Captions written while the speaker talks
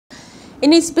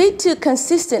In its bid to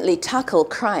consistently tackle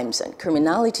crimes and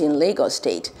criminality in Lagos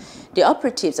State, the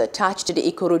operatives attached to the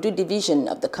Ikorodu Division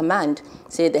of the command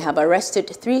say they have arrested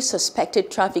 3 suspected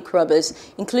traffic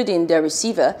robbers, including their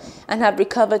receiver, and have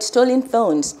recovered stolen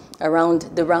phones around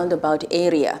the roundabout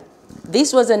area.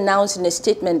 This was announced in a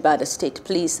statement by the State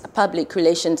Police Public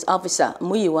Relations Officer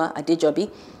Muyiwa Adejobi.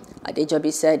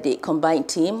 Adejobi said the combined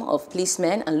team of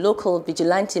policemen and local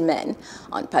vigilante men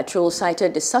on patrol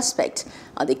cited the suspect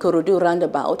at the Ikorodu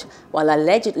roundabout while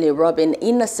allegedly robbing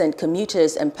innocent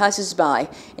commuters and passers-by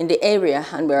in the area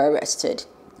and were arrested.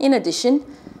 In addition,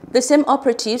 the same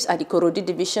operatives at the Ikorodu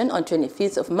Division on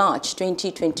 25th of March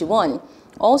 2021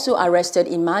 also arrested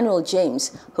Emmanuel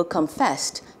James, who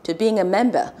confessed to being a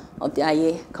member of the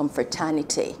Aye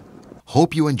confraternity.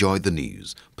 Hope you enjoyed the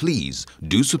news. Please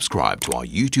do subscribe to our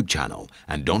YouTube channel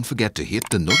and don't forget to hit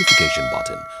the notification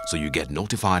button so you get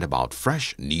notified about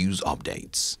fresh news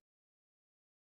updates.